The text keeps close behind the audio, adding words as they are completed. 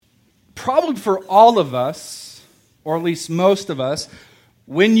probably for all of us, or at least most of us,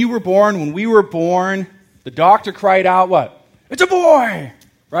 when you were born, when we were born, the doctor cried out, what? It's a boy,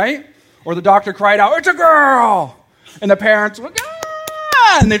 right? Or the doctor cried out, it's a girl. And the parents were,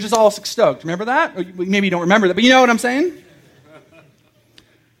 ah! And they're just all stoked. Remember that? Or maybe you don't remember that, but you know what I'm saying?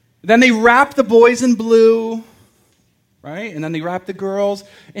 Then they wrapped the boys in blue, right? And then they wrapped the girls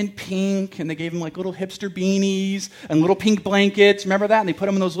in pink, and they gave them like little hipster beanies and little pink blankets. Remember that? And they put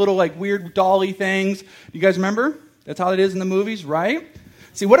them in those little like weird dolly things. You guys remember? That's how it is in the movies, right?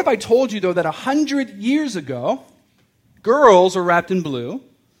 See, what if I told you, though, that 100 years ago, girls were wrapped in blue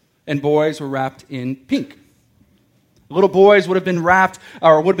and boys were wrapped in pink? Little boys would have been wrapped,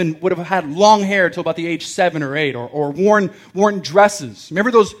 or would have had long hair till about the age 7 or 8, or worn dresses. Remember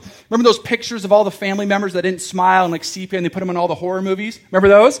those pictures of all the family members that didn't smile and like sepia, and they put them in all the horror movies? Remember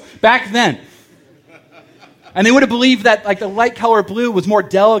those? Back then. And they would have believed that like the light color blue was more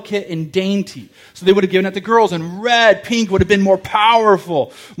delicate and dainty. So they would have given it to girls, and red, pink would have been more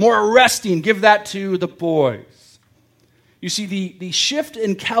powerful, more arresting. Give that to the boys. You see, the shift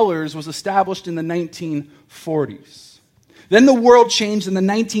in colors was established in the 1940s. Then the world changed in the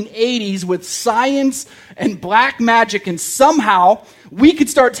 1980s with science and black magic, and somehow we could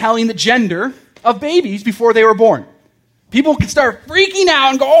start telling the gender of babies before they were born. People could start freaking out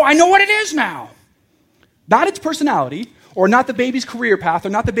and go, oh, I know what it is now. Not its personality, or not the baby's career path, or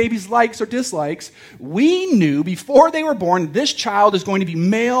not the baby's likes or dislikes. We knew before they were born this child is going to be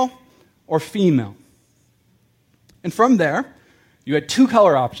male or female. And from there, you had 2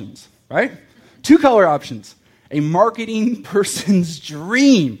 color options, right? 2 color options. A marketing person's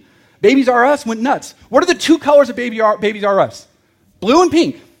dream. Babies R Us went nuts. What are the 2 colors of Babies R Us? Blue and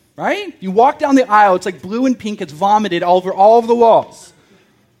pink, right? You walk down the aisle, it's like blue and pink. It's vomited all over the walls.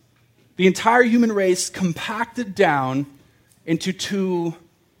 The entire human race compacted down into 2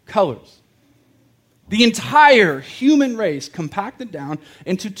 colors. The entire human race compacted down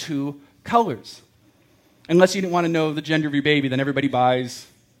into 2 colors. Unless you didn't want to know the gender of your baby, then everybody buys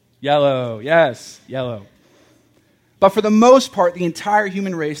yellow. Yes, yellow. But for the most part, the entire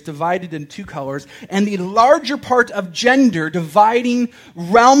human race divided into 2 colors, and the larger part of gender dividing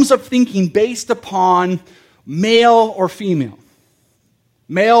realms of thinking based upon male or female.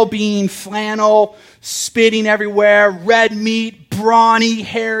 Male being flannel, spitting everywhere, red meat, brawny,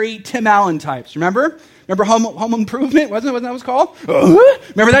 hairy, Tim Allen types. Remember? Remember Home Improvement? Wasn't that what it was called?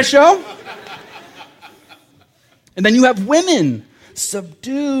 Remember that show? And then you have women,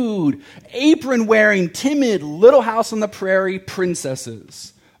 subdued, apron-wearing, timid, Little House on the Prairie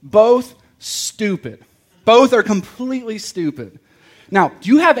princesses. Both stupid. Both are completely stupid. Now, do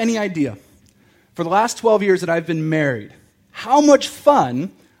you have any idea, for the last 12 years that I've been married, how much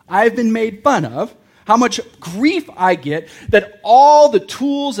fun I've been made fun of, how much grief I get that all the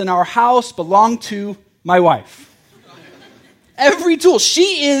tools in our house belong to my wife? Every tool.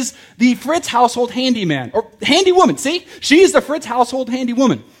 She is the Fritz household handyman, or handy woman, see? She is the Fritz household handy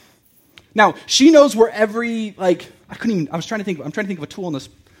woman. Now, she knows where every, I'm trying to think of a tool in this,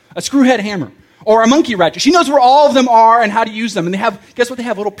 a screw head hammer, or a monkey ratchet. She knows where all of them are and how to use them, and guess what? They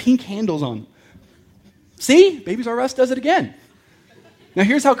have little pink handles on them. See? Babies R Us does it again. Now,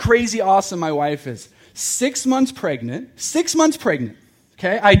 here's how crazy awesome my wife is. 6 months pregnant,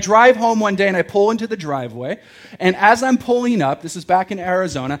 okay? I drive home one day and I pull into the driveway, and as I'm pulling up, this is back in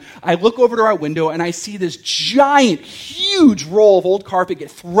Arizona, I look over to our window and I see this giant, huge roll of old carpet get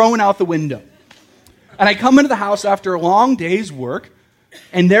thrown out the window. And I come into the house after a long day's work,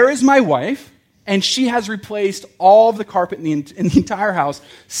 and there is my wife, and she has replaced all of the carpet in the entire house,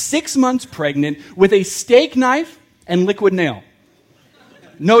 6 months pregnant, with a steak knife and liquid nail.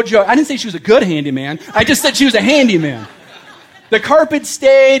 No joke. I didn't say she was a good handyman. I just said she was a handyman. The carpet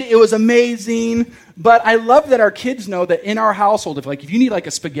stayed. It was amazing. But I love that our kids know that in our household, if you need like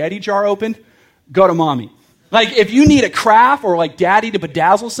a spaghetti jar opened, go to mommy. Like if you need a craft or like daddy to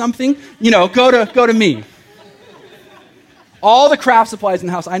bedazzle something, go to me. All the craft supplies in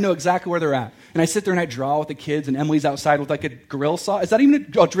the house, I know exactly where they're at. And I sit there and I draw with the kids, and Emily's outside with like a grill saw. Is that even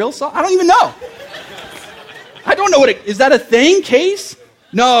a drill saw? I don't even know. I don't know is that a thing? Case?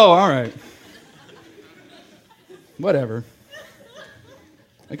 No, all right. Whatever.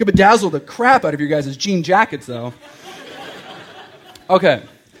 I could bedazzle the crap out of your guys' jean jackets, though. Okay.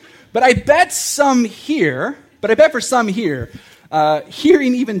 But I bet for some here,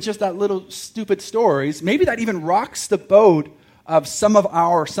 hearing even just that little stupid stories, maybe that even rocks the boat of some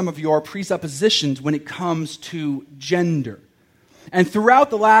of your presuppositions when it comes to gender. And throughout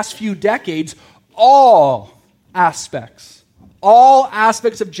the last few decades, all aspects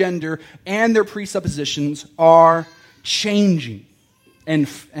of gender and their presuppositions are changing. And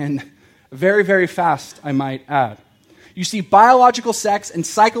Very, very fast, I might add. You see, biological sex and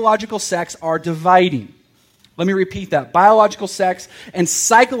psychological sex are dividing. Let me repeat that. Biological sex and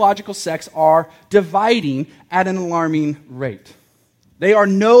psychological sex are dividing at an alarming rate. They are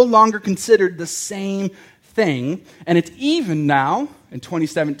no longer considered the same thing, and it's even now, in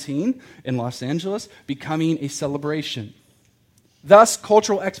 2017, in Los Angeles, becoming a celebration. Thus,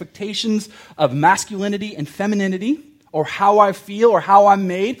 cultural expectations of masculinity and femininity, or how I feel or how I'm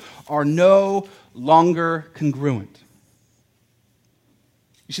made, are no longer congruent.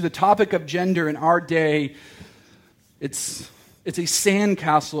 You see, the topic of gender in our day, it's a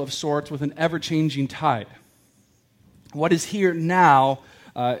sandcastle of sorts with an ever-changing tide. What is here now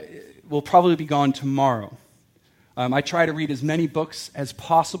will probably be gone tomorrow. I try to read as many books as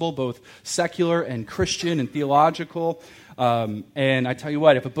possible, both secular and Christian and theological. And I tell you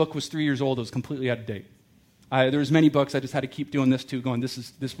what, if a book was 3 years old, it was completely out of date. There's many books I just had to keep doing this to, going,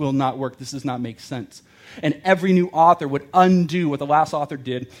 this will not work, this does not make sense. And every new author would undo what the last author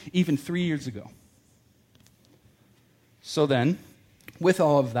did even 3 years ago. So then, with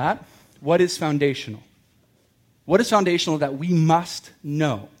all of that, what is foundational? What is foundational that we must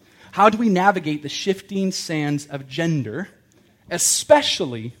know? How do we navigate the shifting sands of gender,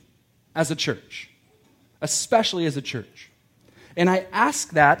 especially as a church? Especially as a church. And I ask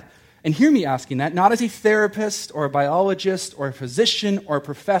that, and hear me asking that, not as a therapist or a biologist or a physician or a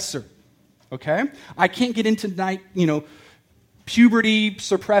professor, okay? I can't get into tonight, puberty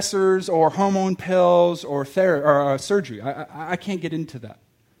suppressors or hormone pills or surgery. I can't get into that.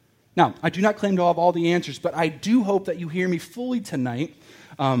 Now, I do not claim to have all the answers, but I do hope that you hear me fully tonight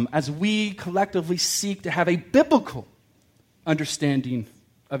as we collectively seek to have a biblical understanding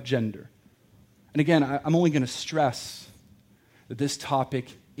of gender. And again, I'm only going to stress that this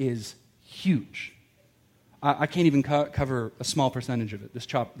topic is huge. I can't even cover a small percentage of it. This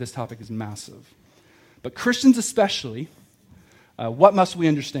topic is massive. But Christians especially, what must we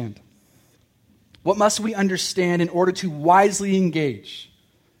understand? What must we understand in order to wisely engage?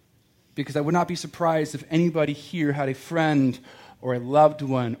 Because I would not be surprised if anybody here had a friend or a loved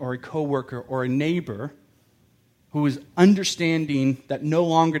one or a coworker or a neighbor who is understanding that no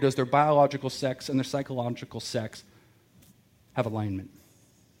longer does their biological sex and their psychological sex have alignment.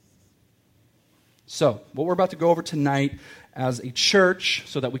 So, what we're about to go over tonight as a church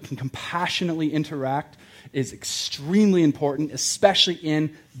so that we can compassionately interact is extremely important, especially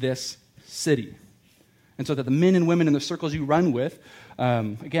in this city. And so that the men and women in the circles you run with,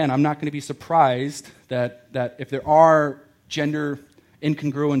 again, I'm not going to be surprised that if there are gender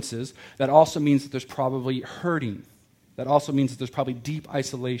incongruences, that also means that there's probably hurting. That also means that there's probably deep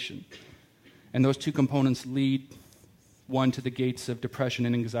isolation. And those two components lead one to the gates of depression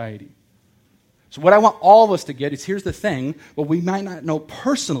and anxiety. So what I want all of us to get is, here's the thing, but we might not know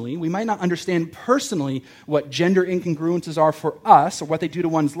personally, we might not understand personally what gender incongruences are for us or what they do to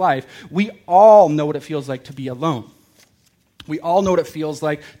one's life. We all know what it feels like to be alone. We all know what it feels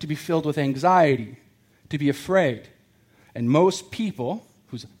like to be filled with anxiety, to be afraid. And most people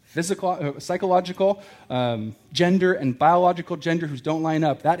whose psychological gender and biological gender who don't line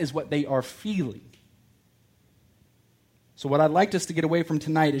up, that is what they are feeling. So what I'd like us to get away from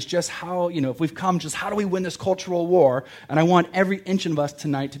tonight is just how, if we've come, just how do we win this cultural war? And I want every inch of us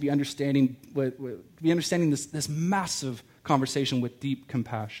tonight to be understanding this massive conversation with deep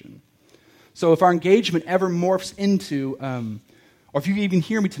compassion. So if our engagement ever morphs into, or if you even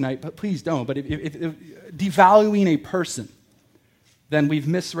hear me tonight, but please don't, but if devaluing a person, then we've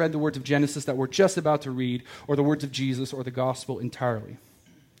misread the words of Genesis that we're just about to read, or the words of Jesus, or the gospel entirely.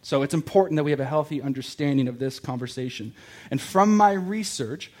 So it's important that we have a healthy understanding of this conversation. And from my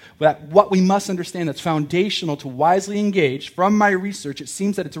research, what we must understand that's foundational to wisely engage, from my research, it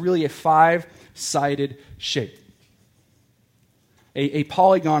seems that it's really a 5-sided shape. A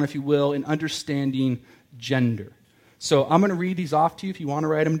polygon, if you will, in understanding gender. So I'm going to read these off to you. If you want to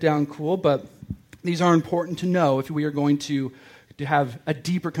write them down, cool. But these are important to know if we are going to have a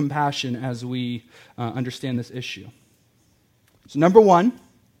deeper compassion as we understand this issue. So number 1,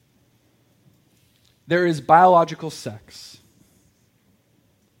 there is biological sex.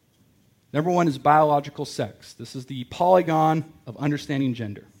 Number 1 is biological sex. This is the polygon of understanding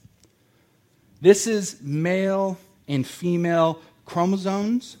gender. This is male and female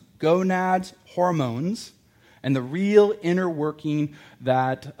chromosomes, gonads, hormones, and the real inner workings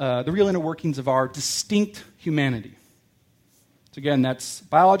of our distinct humanity. So again, that's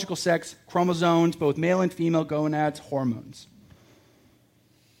biological sex, chromosomes, both male and female, gonads, hormones.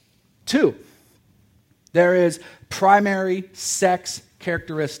 2, there is primary sex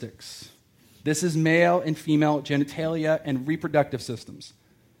characteristics. This is male and female genitalia and reproductive systems.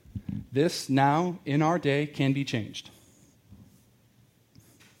 This now, in our day, can be changed.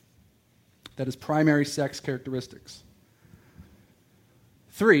 That is primary sex characteristics.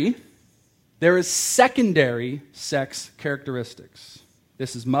 3, there is secondary sex characteristics.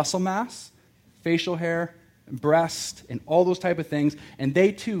 This is muscle mass, facial hair, breast, and all those type of things, and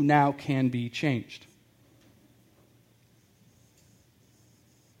they too now can be changed.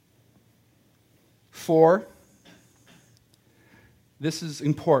 4, this is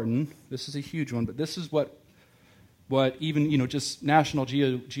important. This is a huge one, but this is what even, just National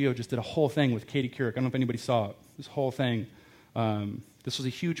Geo just did a whole thing with Katie Couric. I don't know if anybody saw it. This whole thing. This was a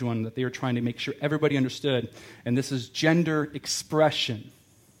huge one that they were trying to make sure everybody understood, and this is gender expression.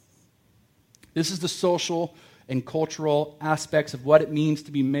 This is the social and cultural aspects of what it means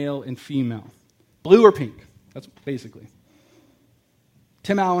to be male and female. Blue or pink, that's basically.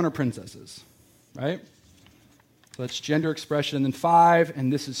 Tim Allen or princesses, right? So that's gender expression. And then 5,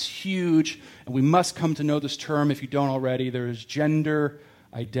 and this is huge, and we must come to know this term if you don't already, there is gender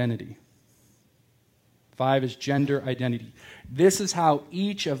identity. 5 is gender identity. This is how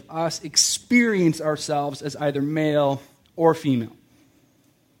each of us experience ourselves as either male or female.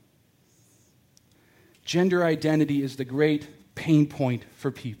 Gender identity is the great pain point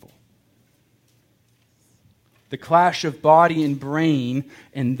for people. The clash of body and brain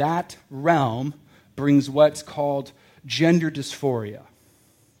in that realm brings what's called gender dysphoria.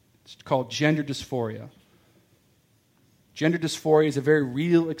 It's called gender dysphoria. Gender dysphoria is a very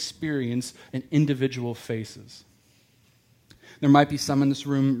real experience an individual faces. There might be some in this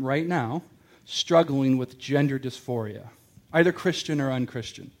room right now struggling with gender dysphoria, either Christian or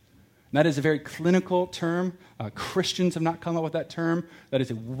unchristian. And that is a very clinical term. Christians have not come up with that term. That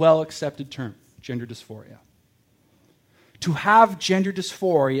is a well-accepted term, gender dysphoria. To have gender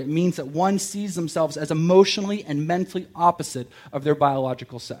dysphoria, it means that one sees themselves as emotionally and mentally opposite of their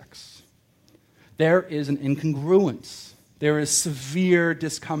biological sex. There is an incongruence. There is severe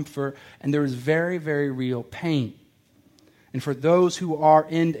discomfort, and there is very, very real pain. And for those who are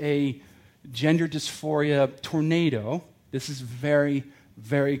in a gender dysphoria tornado, this is very,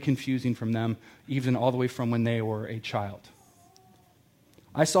 very confusing from them, even all the way from when they were a child.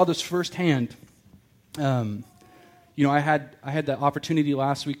 I saw this firsthand. I had the opportunity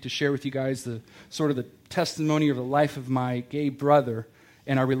last week to share with you guys the sort of the testimony of the life of my gay brother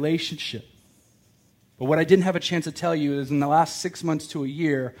and our relationship. But what I didn't have a chance to tell you is in the last 6 months to a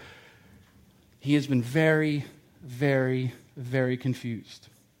year, he has been very, very, very confused.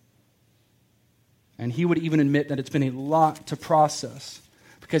 And he would even admit that it's been a lot to process,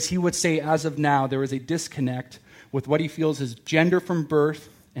 because he would say as of now there is a disconnect with what he feels his gender from birth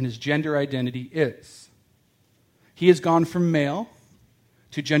and his gender identity is. He has gone from male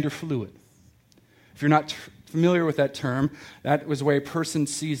to gender fluid. If you're not familiar with that term, that was where a person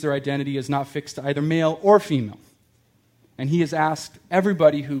sees their identity as not fixed to either male or female. And he has asked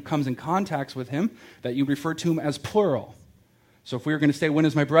everybody who comes in contact with him that you refer to him as plural. So if we were going to say, when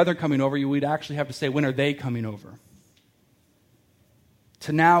is my brother coming over, you would actually have to say, when are they coming over?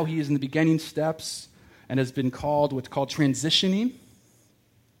 To now, he is in the beginning steps and has been called what's called transitioning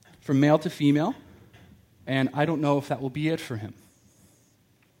from male to female. And I don't know if that will be it for him,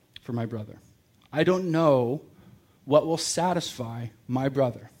 for my brother. I don't know what will satisfy my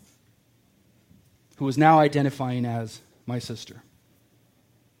brother, who is now identifying as my sister.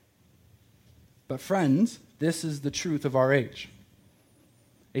 But friends, this is the truth of our age.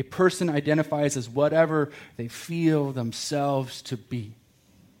 A person identifies as whatever they feel themselves to be.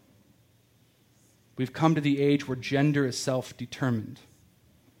 We've come to the age where gender is self-determined.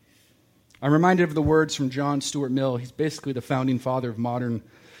 I'm reminded of the words from John Stuart Mill. He's basically the founding father of modern,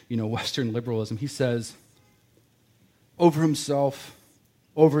 Western liberalism. He says, over himself,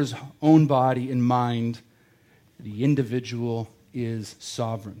 over his own body and mind, the individual is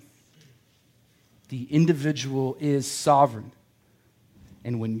sovereign. The individual is sovereign.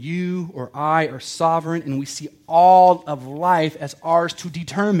 And when you or I are sovereign and we see all of life as ours to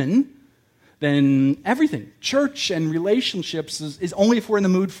determine, then everything, church and relationships, is only if we're in the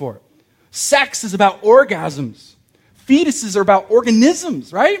mood for it. Sex is about orgasms. Fetuses are about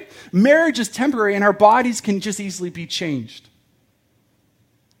organisms, right? Marriage is temporary and our bodies can just easily be changed.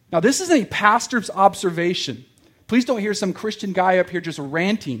 Now, this isn't a pastor's observation. Please don't hear some Christian guy up here just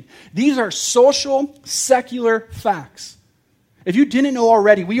ranting. These are social, secular facts. If you didn't know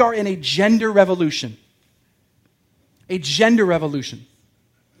already, we are in a gender revolution. A gender revolution.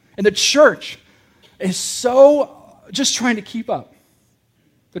 And the church is so just trying to keep up.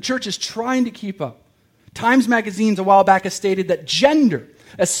 The church is trying to keep up. Times magazines a while back has stated that gender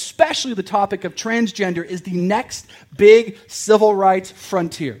especially the topic of transgender, is the next big civil rights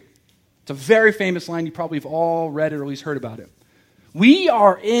frontier. It's a very famous line. You probably have all read it or at least heard about it. We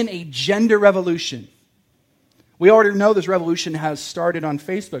are in a gender revolution. We already know this revolution has started on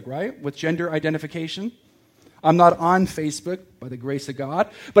Facebook, right? With gender identification. I'm not on Facebook, by the grace of God,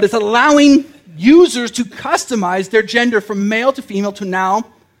 but it's allowing users to customize their gender from male to female to now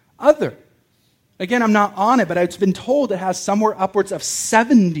other. Again, I'm not on it, but I've been told it has somewhere upwards of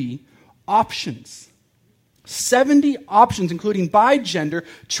 70 options. 70 options, including bi gender,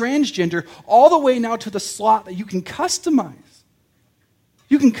 transgender, all the way now to the slot that you can customize.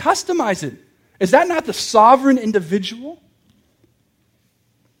 You can customize it. Is that not the sovereign individual?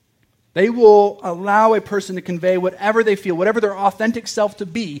 They will allow a person to convey whatever they feel, whatever their authentic self to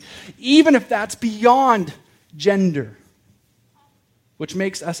be, even if that's beyond gender. Which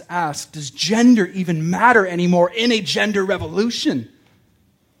makes us ask, does gender even matter anymore in a gender revolution?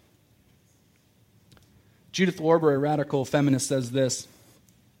 Judith Lorber, a radical feminist, says this: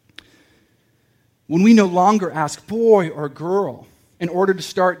 when we no longer ask boy or girl in order to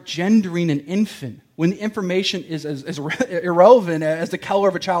start gendering an infant, when the information is as irrelevant as the color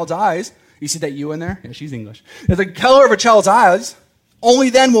of a child's eyes, you see that you in there? Yeah, she's English. As the color of a child's eyes, only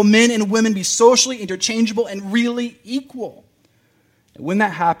then will men and women be socially interchangeable and really equal. And when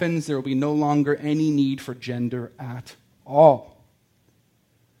that happens, there will be no longer any need for gender at all.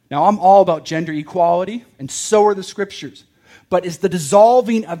 Now, I'm all about gender equality, and so are the scriptures. But is the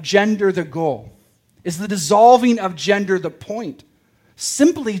dissolving of gender the goal? Is the dissolving of gender the point?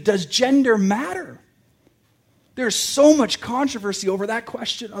 Simply, does gender matter? There's so much controversy over that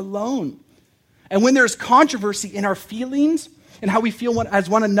question alone. And when there's controversy in our feelings and how we feel as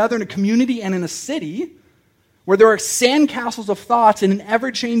one another in a community and in a city, where there are sandcastles of thoughts in an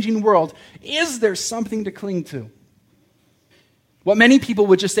ever-changing world, is there something to cling to? What many people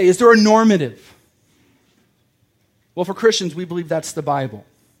would just say, is there a normative? Well, for Christians, we believe that's the Bible.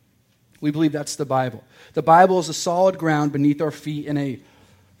 We believe that's the Bible. The Bible is a solid ground beneath our feet in a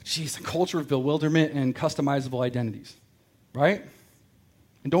culture of bewilderment and customizable identities, right?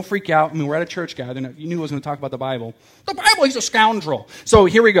 And don't freak out. I mean, we're at a church gathering. You knew I was going to talk about the Bible. The Bible, he's a scoundrel. So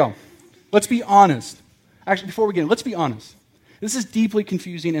here we go. Let's be honest. Actually, before we get in, let's be honest. This is deeply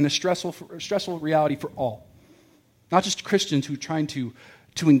confusing and a stressful reality for all. Not just Christians who are trying to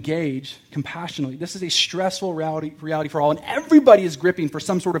engage compassionately. This is a stressful reality for all, and everybody is gripping for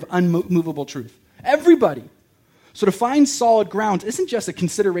some sort of unmovable truth. Everybody. So to find solid ground isn't just a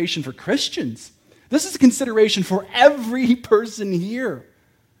consideration for Christians. This is a consideration for every person here.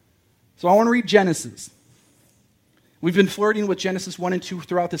 So I want to read Genesis. We've been flirting with Genesis 1 and 2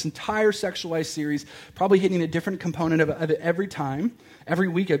 throughout this entire sexualized series, probably hitting a different component of it every time. Every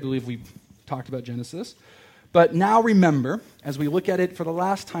week, I believe, we've talked about Genesis. But now remember, as we look at it for the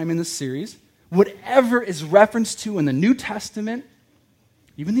last time in this series, whatever is referenced to in the New Testament,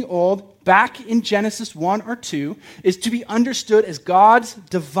 even the Old, back in Genesis 1 or 2, is to be understood as God's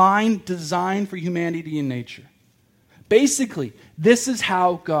divine design for humanity and nature. Basically, this is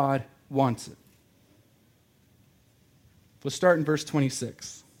how God wants it. Let's start in verse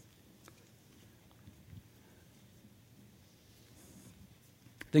 26.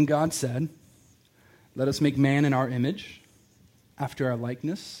 Then God said, "Let us make man in our image, after our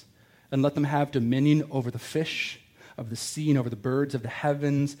likeness, and let them have dominion over the fish of the sea and over the birds of the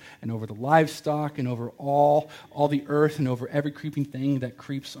heavens and over the livestock and over all the earth and over every creeping thing that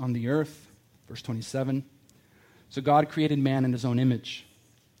creeps on the earth." Verse 27. So God created man in his own image.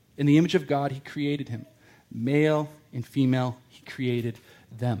 In the image of God, he created him. Male and female, he created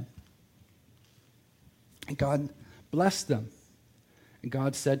them. And God blessed them. And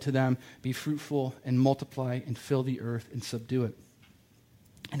God said to them, "Be fruitful and multiply and fill the earth and subdue it.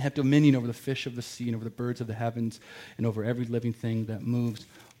 And have dominion over the fish of the sea and over the birds of the heavens and over every living thing that moves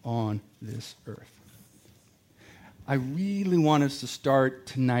on this earth." I really want us to start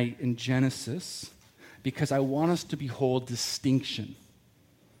tonight in Genesis because I want us to behold distinction.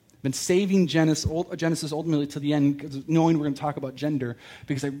 I've been saving Genesis ultimately to the end, knowing we're going to talk about gender,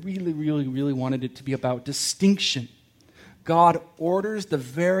 because I really, really, really wanted it to be about distinction. God orders the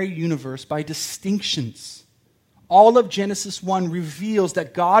very universe by distinctions. All of Genesis 1 reveals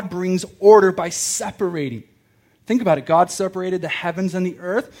that God brings order by separating. Think about it. God separated the heavens and the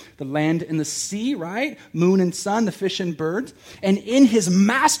earth, the land and the sea, right? Moon and sun, the fish and birds. And in his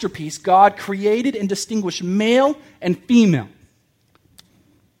masterpiece, God created and distinguished male and female.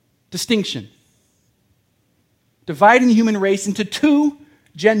 Distinction. Dividing the human race into two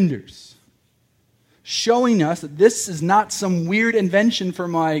genders. Showing us that this is not some weird invention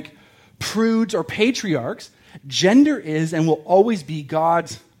from like prudes or patriarchs. Gender is and will always be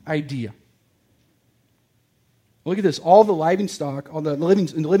God's idea. Look at this. All the livestock, all the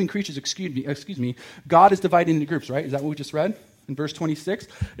living creatures, excuse me, God is divided into groups, right? Is that what we just read? In verse 26,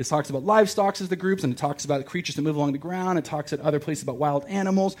 it talks about livestock as the groups, and it talks about the creatures that move along the ground. It talks at other places about wild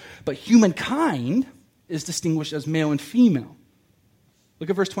animals. But humankind is distinguished as male and female. Look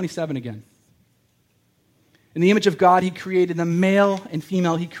at verse 27 again. In the image of God, he created them, male and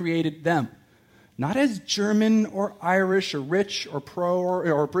female, he created them. Not as German or Irish or rich or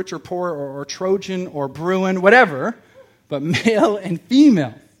or rich or poor or Trojan or Bruin, whatever, but male and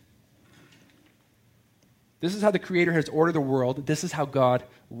female. This is how the Creator has ordered the world. This is how God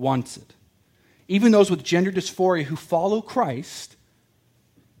wants it. Even those with gender dysphoria who follow Christ,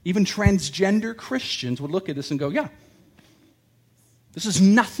 even transgender Christians would look at this and go, yeah, this is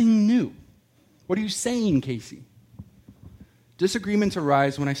nothing new. What are you saying, Casey? Disagreements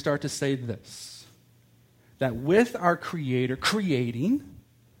arise when I start to say this, that with our Creator creating,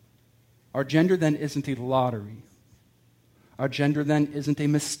 our gender then isn't a lottery. Our gender then isn't a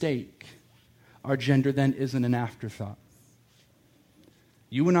mistake. Our gender then isn't an afterthought.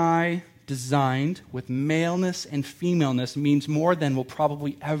 You and I, designed with maleness and femaleness, means more than we'll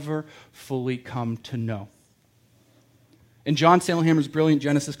probably ever fully come to know. In John Sailhammer's brilliant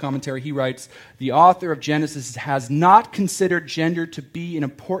Genesis commentary, he writes, the author of Genesis has not considered gender to be an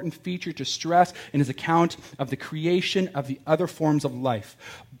important feature to stress in his account of the creation of the other forms of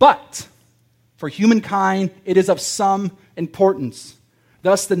life. But for humankind, it is of some importance.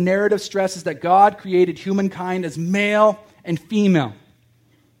 Thus, the narrative stresses that God created humankind as male and female.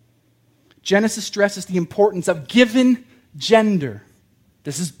 Genesis stresses the importance of given gender.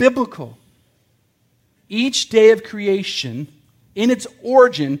 This is biblical. Each day of creation, in its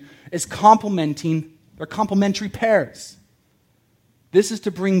origin, is complementary pairs. This is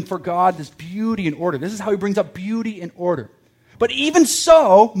to bring for God this beauty and order. This is how he brings up beauty and order. But even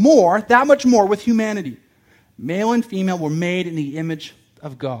so, that much more with humanity. Male and female were made in the image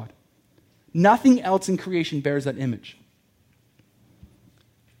of God. Nothing else in creation bears that image.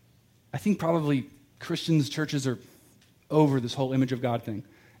 I think probably Christians, churches are over this whole image of God thing,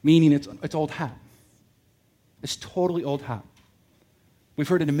 meaning it's old hat. It's totally old hat. We've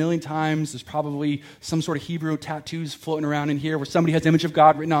heard it a million times. There's probably some sort of Hebrew tattoos floating around in here where somebody has the image of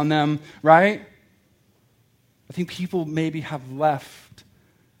God written on them, right? I think people maybe have left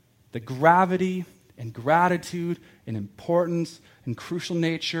the gravity and gratitude and importance and crucial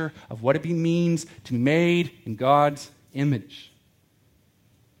nature of what it means to be made in God's image.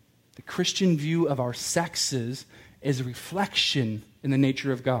 The Christian view of our sexes is a reflection in the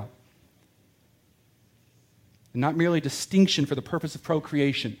nature of God. And not merely a distinction for the purpose of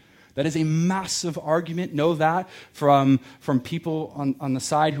procreation. That is a massive argument. Know that from people on the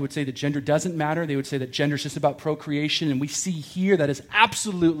side who would say that gender doesn't matter. They would say that gender is just about procreation. And we see here that is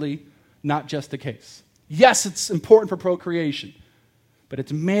absolutely not just the case. Yes, it's important for procreation. But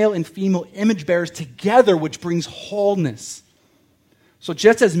it's male and female image bearers together which brings wholeness. So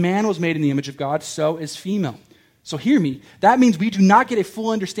just as man was made in the image of God, so is female. So hear me. That means we do not get a full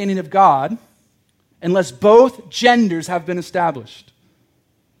understanding of God unless both genders have been established.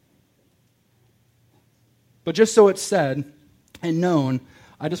 But just so it's said and known,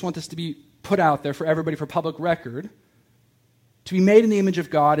 I just want this to be put out there for everybody for public record. To be made in the image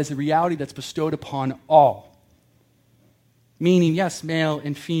of God is a reality that's bestowed upon all. Meaning, yes, male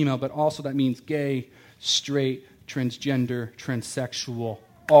and female, but also that means gay, straight, transgender, transsexual,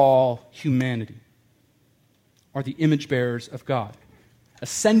 all humanity are the image bearers of God.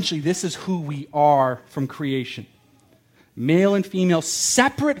 Essentially, this is who we are from creation. Male and female,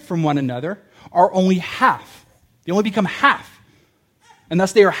 separate from one another, are only half. They only become half. And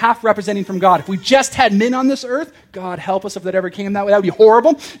thus they are half representing from God. If we just had men on this earth, God help us if that ever came that way, that would be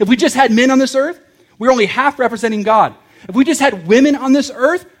horrible. If we just had men on this earth, we're only half representing God. If we just had women on this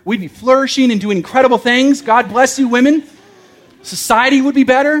earth, we'd be flourishing and doing incredible things. God bless you, women. Society would be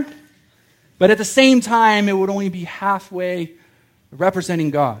better. But at the same time, it would only be halfway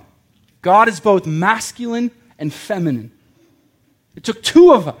representing God. God is both masculine and feminine. It took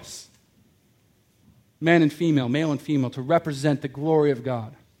two of us, male and female, to represent the glory of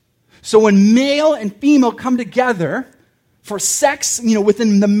God. So when male and female come together for sex,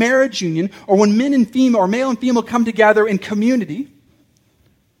 within the marriage union, or when male and female come together in community,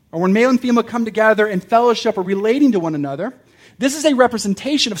 or when male and female come together in fellowship or relating to one another, this is a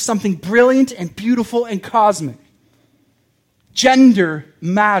representation of something brilliant and beautiful and cosmic. Gender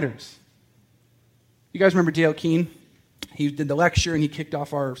matters. You guys remember Dale Keene? He did the lecture and he kicked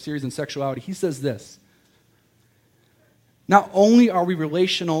off our series on sexuality. He says this: not only are we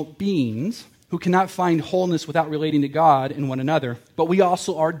relational beings, who cannot find wholeness without relating to God and one another, but we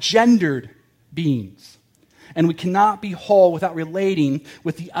also are gendered beings. And we cannot be whole without relating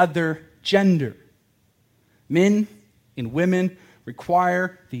with the other gender. Men and women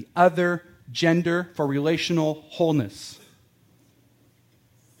require the other gender for relational wholeness.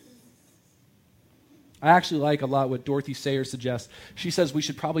 I actually like a lot what Dorothy Sayers suggests. She says we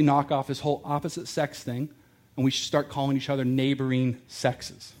should probably knock off this whole opposite sex thing, and we should start calling each other neighboring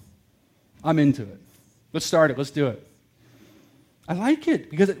sexes. I'm into it. Let's start it. Let's do it. I like it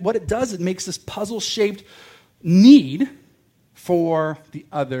because what it does, it makes this puzzle-shaped need for the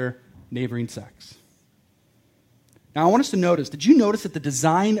other neighboring sex. Now, I want us to notice, did you notice that the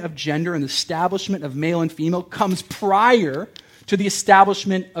design of gender and the establishment of male and female comes prior to the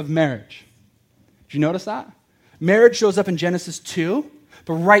establishment of marriage? Did you notice that? Marriage shows up in Genesis 2,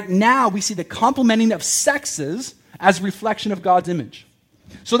 but right now we see the complementing of sexes as a reflection of God's image.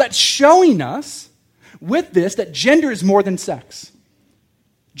 So that's showing us with this that gender is more than sex.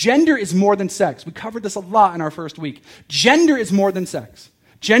 Gender is more than sex. We covered this a lot in our first week. Gender is more than sex.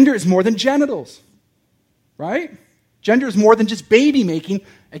 Gender is more than genitals, right? Gender is more than just baby making.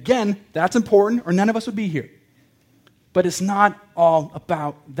 Again, that's important or none of us would be here. But it's not all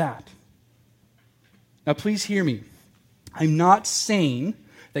about that. Now, please hear me. I'm not saying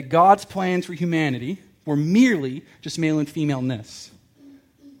that God's plans for humanity were merely just male and femaleness.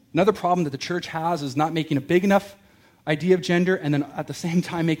 Another problem that the church has is not making a big enough idea of gender and then at the same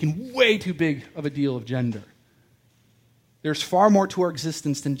time making way too big of a deal of gender. There's far more to our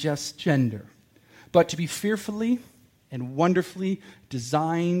existence than just gender. But to be fearfully and wonderfully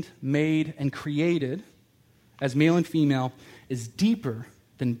designed, made, and created as male and female is deeper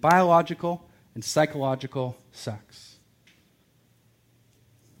than biological and psychological sex.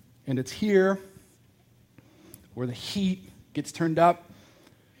 And it's here where the heat gets turned up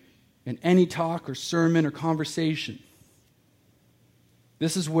in any talk or sermon or conversation.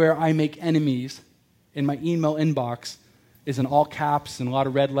 This is where I make enemies in my email inbox, is in all caps and a lot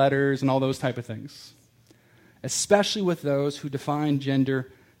of red letters and all those type of things, especially with those who define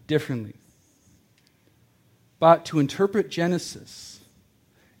gender differently. But to interpret Genesis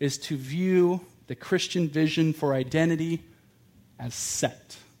is to view the Christian vision for identity as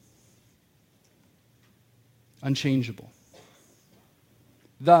set, unchangeable.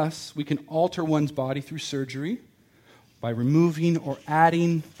 Thus, we can alter one's body through surgery by removing or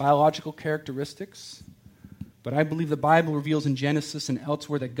adding biological characteristics. But I believe the Bible reveals in Genesis and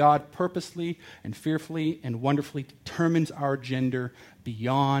elsewhere that God purposely and fearfully and wonderfully determines our gender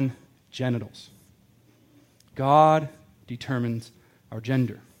beyond genitals. God determines our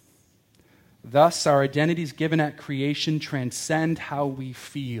gender. Thus, our identities given at creation transcend how we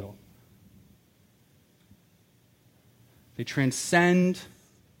feel. They transcend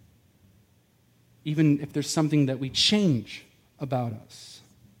even if there's something that we change about us.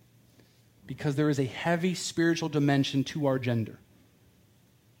 Because there is a heavy spiritual dimension to our gender.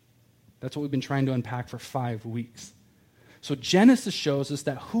 That's what we've been trying to unpack for 5 weeks. So Genesis shows us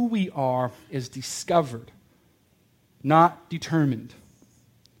that who we are is discovered, not determined.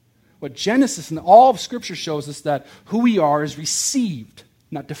 What Genesis and all of Scripture shows us that who we are is received,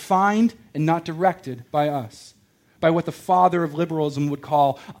 not defined and not directed by us, by what the father of liberalism would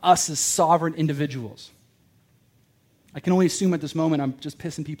call us as sovereign individuals. I can only assume at this moment I'm just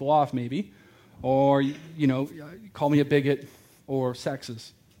pissing people off maybe, or, call me a bigot or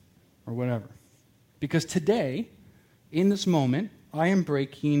sexist or whatever. Because today, in this moment, I am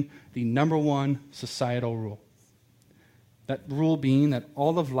breaking the number one societal rule. That rule being that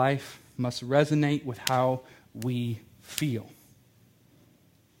all of life must resonate with how we feel.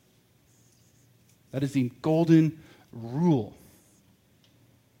 That is the golden rule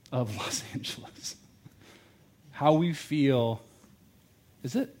of Los Angeles. How we feel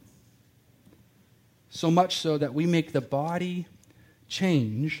is it. So much so that we make the body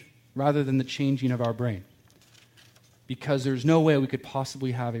change rather than the changing of our brain. Because there's no way we could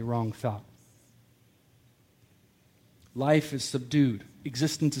possibly have a wrong thought. Life is subdued.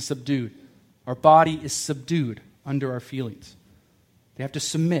 Existence is subdued. Our body is subdued under our feelings. They have to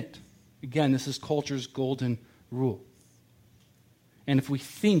submit. Again, this is culture's golden rule. And if we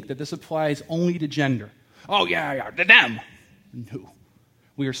think that this applies only to gender, to them. No,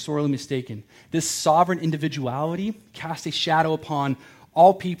 we are sorely mistaken. This sovereign individuality casts a shadow upon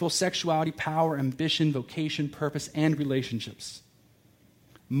all people, sexuality, power, ambition, vocation, purpose, and relationships.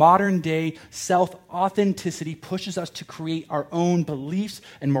 Modern day self-authenticity pushes us to create our own beliefs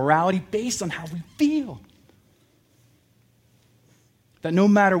and morality based on how we feel. That no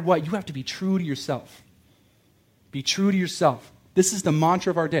matter what, you have to be true to yourself. Be true to yourself. This is the mantra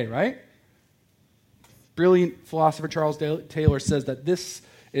of our day, right? Brilliant philosopher Charles Taylor says that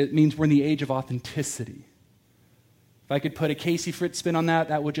it means we're in the age of authenticity. If I could put a Casey Fritz spin on that,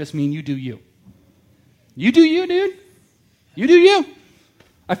 that would just mean you do you. You do you, dude. You do you.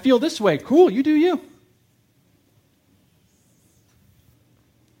 I feel this way. Cool, you do you.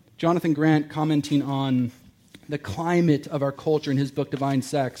 Jonathan Grant, commenting on the climate of our culture in his book Divine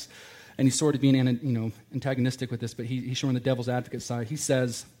Sex, and he's sort of being antagonistic with this, but he's showing the devil's advocate side. He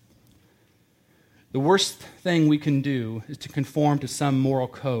says, the worst thing we can do is to conform to some moral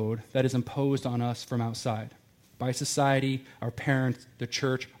code that is imposed on us from outside, by society, our parents, the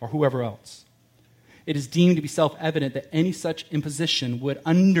church, or whoever else. It is deemed to be self-evident that any such imposition would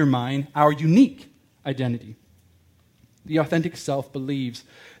undermine our unique identity. The authentic self believes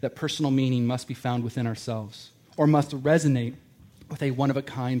that personal meaning must be found within ourselves, or must resonate with a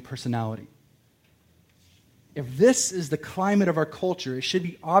one-of-a-kind personality. If this is the climate of our culture, it should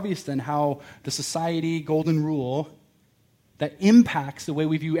be obvious then how the society golden rule that impacts the way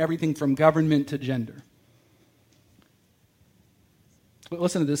we view everything from government to gender. But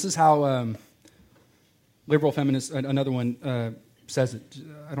listen to this. This is how liberal feminist, another one, says it.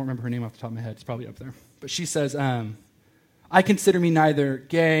 I don't remember her name off the top of my head. It's probably up there. But she says, I consider me neither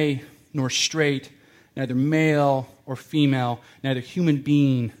gay nor straight, neither male or female, neither human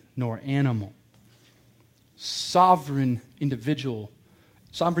being nor animal. Sovereign individualism.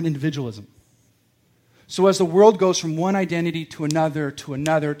 So as the world goes from one identity to another, to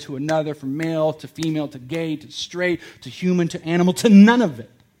another, to another, from male to female to gay to straight to human to animal to none of it,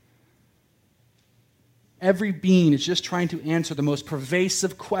 every being is just trying to answer the most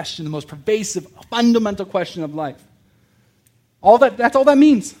pervasive question, the most pervasive, fundamental question of life. That's all that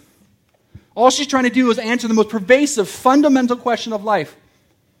means. All she's trying to do is answer the most pervasive, fundamental question of life.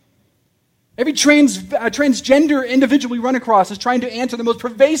 Every transgender individual we run across is trying to answer the most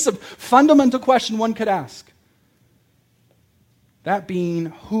pervasive, fundamental question one could ask. That being,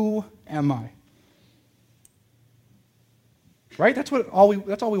 who am I? Right? That's all we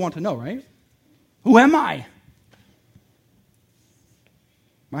want to know, right? Who am I?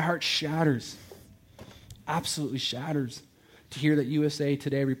 My heart shatters, absolutely shatters, to hear that USA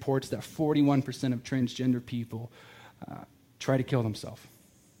Today reports that 41% of transgender people try to kill themselves.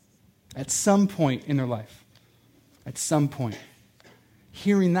 At some point in their life. At some point.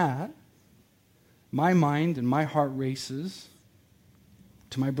 Hearing that, my mind and my heart races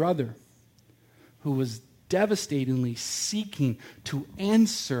to my brother, who was devastatingly seeking to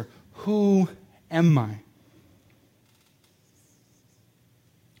answer, who am I?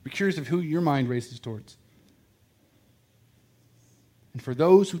 Be curious of who your mind races towards. And for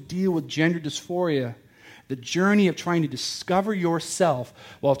those who deal with gender dysphoria, the journey of trying to discover yourself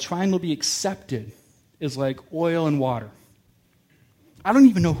while trying to be accepted is like oil and water. I don't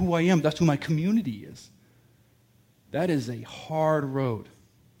even know who I am. That's who my community is. That is a hard road.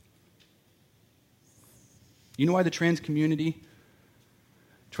 You know why the trans community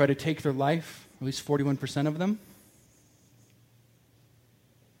try to take their life, at least 41% of them?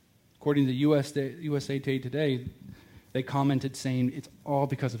 According to USA Today, they commented saying it's all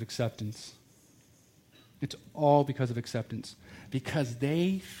because of acceptance. It's all because of acceptance. Because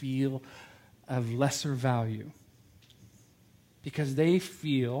they feel of lesser value. Because they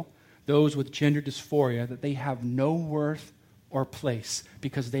feel, those with gender dysphoria, that they have no worth or place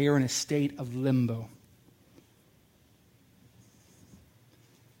because they are in a state of limbo.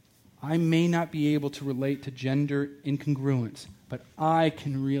 I may not be able to relate to gender incongruence, but I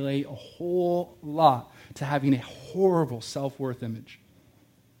can relate a whole lot to having a horrible self-worth image.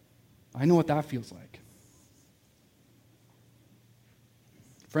 I know what that feels like.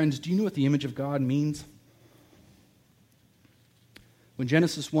 Friends, do you know what the image of God means? When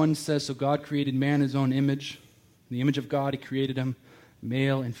Genesis 1 says, so God created man in his own image, in the image of God he created him,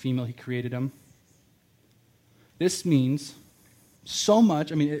 male and female he created him. This means so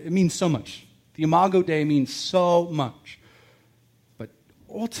much, it means so much. The Imago Dei means so much. But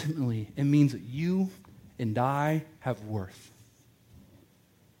ultimately, it means that you and I have worth.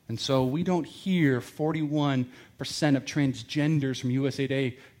 And so we don't hear 41% of transgenders from USA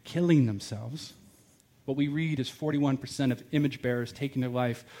Today killing themselves. What we read is 41% of image bearers taking their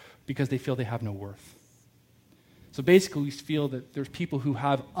life because they feel they have no worth. So basically, we feel that there's people who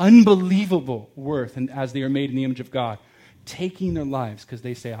have unbelievable worth and as they are made in the image of God, taking their lives because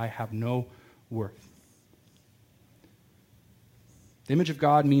they say, I have no worth. The image of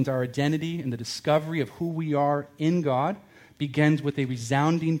God means our identity and the discovery of who we are in God begins with a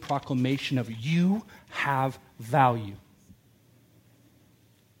resounding proclamation of you have value.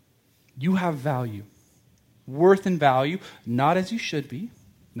 You have value. Worth and value, not as you should be,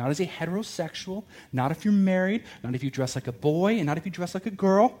 Not as a heterosexual, not if you're married, not if you dress like a boy, and not if you dress like a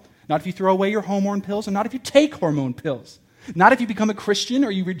girl, not if you throw away your hormone pills, and not if you take hormone pills, not if you become a Christian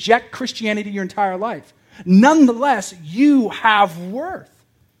or you reject Christianity your entire life. Nonetheless, you have worth.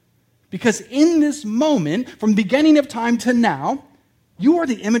 Because in this moment, from the beginning of time to now, you are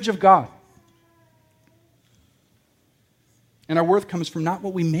the image of God. And our worth comes from not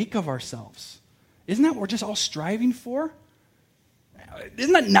what we make of ourselves. Isn't that what we're just all striving for?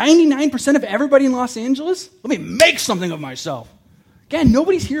 Isn't that 99% of everybody in Los Angeles? Let me make something of myself. Again,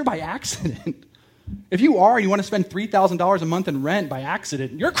 nobody's here by accident. If you are, you want to spend $3,000 a month in rent by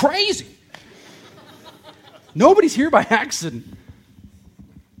accident, you're crazy. Nobody's here by accident.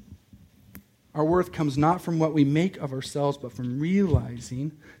 Our worth comes not from what we make of ourselves, but from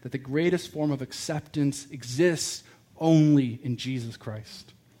realizing that the greatest form of acceptance exists only in Jesus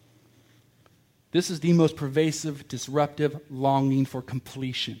Christ. This is the most pervasive, disruptive longing for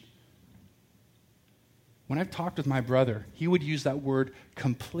completion. When I've talked with my brother, he would use that word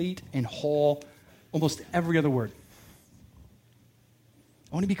complete and whole almost every other word.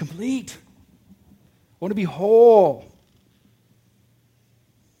 I want to be complete. I want to be whole.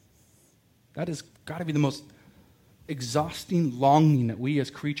 That has got to be the most exhausting longing that we as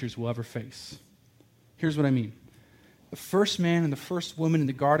creatures will ever face. Here's what I mean. The first man and the first woman in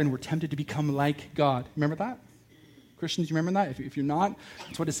the garden were tempted to become like God. Remember that? Christians, you remember that? If you're not,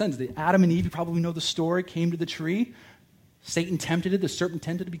 that's what it says. Adam and Eve, you probably know the story, came to the tree. Satan tempted it. The serpent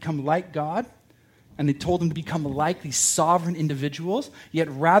tempted to become like God. And they told them to become like these sovereign individuals. Yet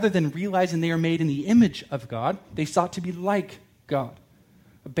rather than realizing they are made in the image of God, they sought to be like God,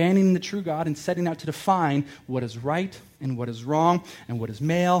 abandoning the true God and setting out to define what is right and what is wrong and what is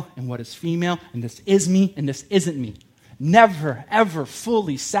male and what is female and this is me and this isn't me. Never, ever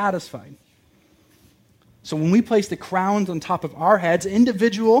fully satisfied. So when we place the crowns on top of our heads,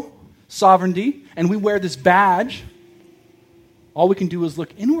 individual sovereignty, and we wear this badge, all we can do is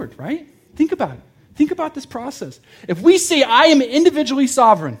look inward, right? Think about it. Think about this process. If we say, I am individually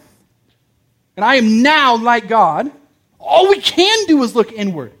sovereign, and I am now like God, all we can do is look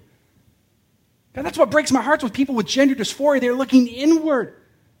inward. And that's what breaks my heart with people with gender dysphoria. They're looking inward.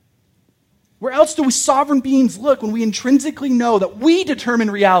 Where else do we sovereign beings look when we intrinsically know that we determine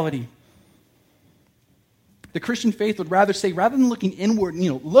reality? The Christian faith would rather say, rather than looking inward,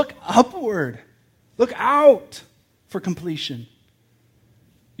 look upward. Look out for completion.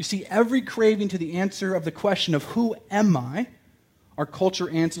 You see, every craving to the answer of the question of who am I, our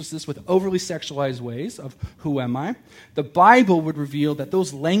culture answers this with overly sexualized ways of who am I. The Bible would reveal that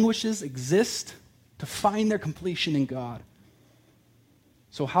those languages exist to find their completion in God.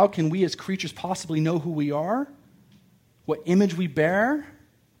 So how can we as creatures possibly know who we are? What image we bear?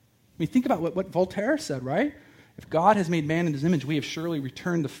 I mean, think about what Voltaire said, right? If God has made man in his image, we have surely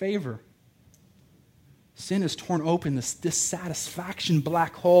returned the favor. Sin has torn open this dissatisfaction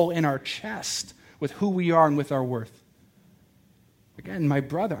black hole in our chest with who we are and with our worth. Again, my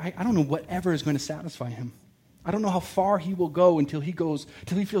brother, I don't know whatever is going to satisfy him. I don't know how far he will go until he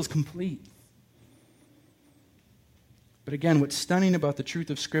feels complete. But again, what's stunning about the truth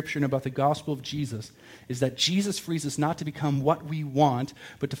of Scripture and about the gospel of Jesus is that Jesus frees us not to become what we want,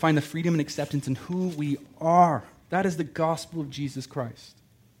 but to find the freedom and acceptance in who we are. That is the gospel of Jesus Christ.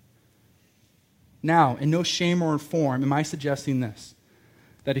 Now, in no shame or form am I suggesting this,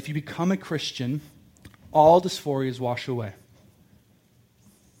 that if you become a Christian, all dysphorias wash away.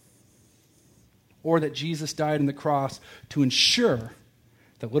 Or that Jesus died on the cross to ensure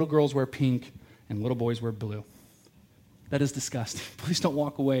that little girls wear pink and little boys wear blue. That is disgusting. Please don't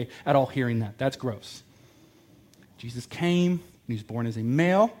walk away at all hearing that. That's gross. Jesus came, and he was born as a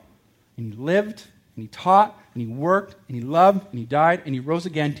male, and he lived, and he taught, and he worked, and he loved, and he died, and he rose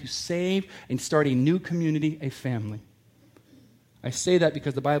again to save and start a new community, a family. I say that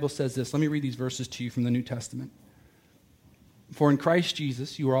because the Bible says this. Let me read these verses to you from the New Testament. For in Christ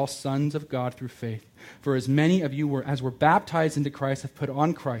Jesus you are all sons of God through faith. For as many of you as were baptized into Christ have put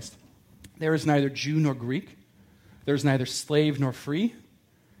on Christ. There is neither Jew nor Greek. There is neither slave nor free.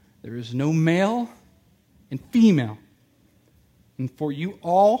 There is no male and female. And for you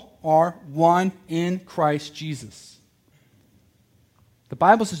all are one in Christ Jesus. The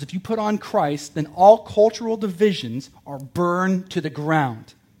Bible says if you put on Christ, then all cultural divisions are burned to the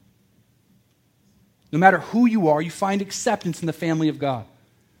ground. No matter who you are, you find acceptance in the family of God.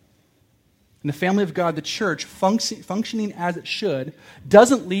 In the family of God, the church, functioning as it should,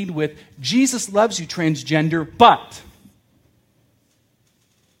 doesn't lead with, Jesus loves you, transgender, but.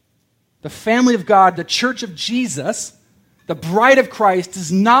 The family of God, the church of Jesus, the bride of Christ,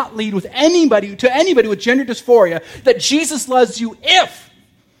 does not lead with anybody with gender dysphoria that Jesus loves you if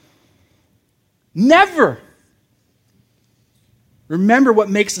Never. Remember what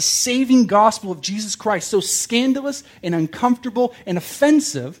makes the saving gospel of Jesus Christ so scandalous and uncomfortable and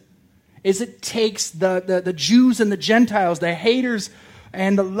offensive is it takes the Jews and the Gentiles, the haters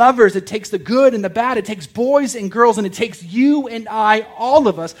and the lovers. It takes the good and the bad. It takes boys and girls, and it takes you and I, all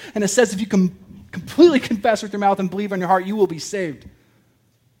of us. And it says if you can completely confess with your mouth and believe in your heart, you will be saved.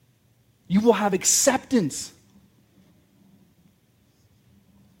 You will have acceptance.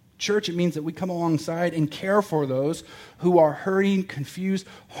 Church, it means that we come alongside and care for those who are hurting, confused,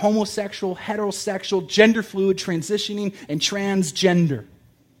 homosexual, heterosexual, gender fluid, transitioning, and transgender.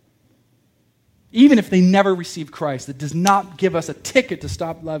 Even if they never received Christ, it does not give us a ticket to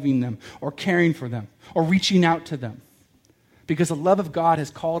stop loving them or caring for them or reaching out to them. Because the love of God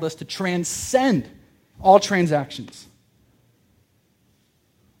has called us to transcend all transactions.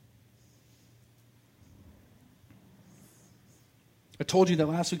 I told you that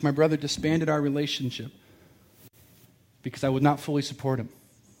last week my brother disbanded our relationship because I would not fully support him.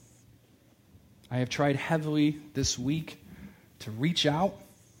 I have tried heavily this week to reach out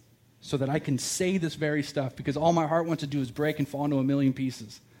so that I can say this very stuff, because all my heart wants to do is break and fall into a million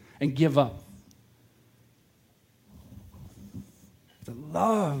pieces and give up. The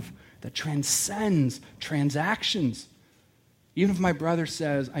love that transcends transactions. Even if my brother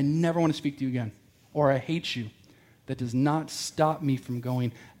says, I never want to speak to you again, or I hate you, that does not stop me from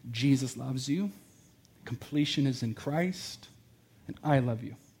going, Jesus loves you, completion is in Christ, and I love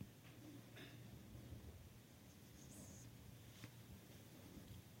you.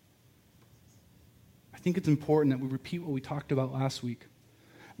 I think it's important that we repeat what we talked about last week,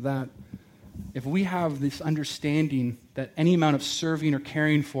 that if we have this understanding that any amount of serving or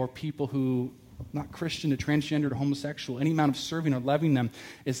caring for people who, not Christian to transgender to homosexual, any amount of serving or loving them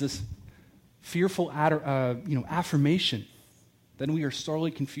is this fearful affirmation, then we are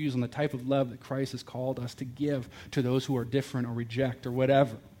sorely confused on the type of love that Christ has called us to give to those who are different or reject or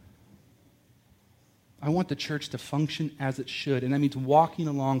whatever. I want the church to function as it should, and that means walking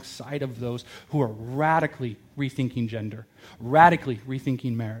alongside of those who are radically rethinking gender, radically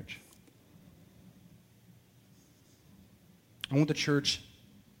rethinking marriage. I want the church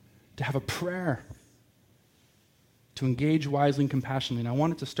to have a prayer, to engage wisely and compassionately, and I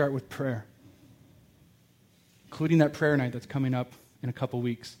want it to start with prayer, including that prayer night that's coming up in a couple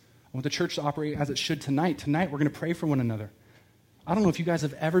weeks. I want the church to operate as it should tonight. Tonight, we're going to pray for one another. I don't know if you guys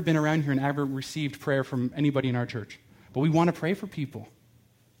have ever been around here and ever received prayer from anybody in our church, but we want to pray for people.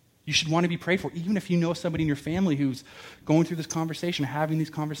 You should want to be prayed for, even if you know somebody in your family who's going through this conversation, having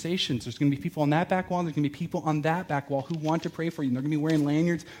these conversations. There's going to be people on that back wall, there's going to be people on that back wall who want to pray for you. And they're going to be wearing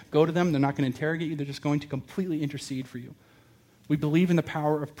lanyards. Go to them. They're not going to interrogate you. They're just going to completely intercede for you. We believe in the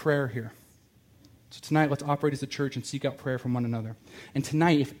power of prayer here. So tonight, let's operate as a church and seek out prayer from one another. And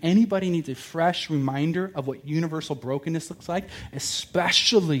tonight, if anybody needs a fresh reminder of what universal brokenness looks like,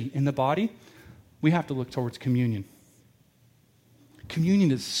 especially in the body, we have to look towards communion.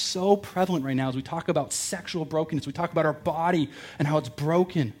 Communion is so prevalent right now as we talk about sexual brokenness. We talk about our body and how it's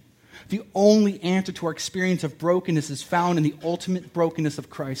broken. The only answer to our experience of brokenness is found in the ultimate brokenness of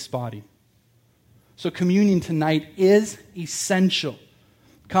Christ's body. So communion tonight is essential.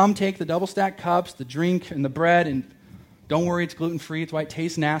 Come take the double-stacked cups, the drink, and the bread, and don't worry, it's gluten-free. It's why it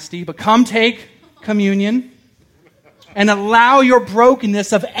tastes nasty. But come take communion and allow your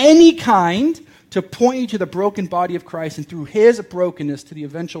brokenness of any kind to point you to the broken body of Christ, and through his brokenness to the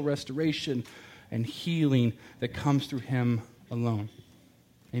eventual restoration and healing that comes through him alone.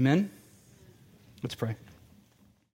 Amen? Let's pray.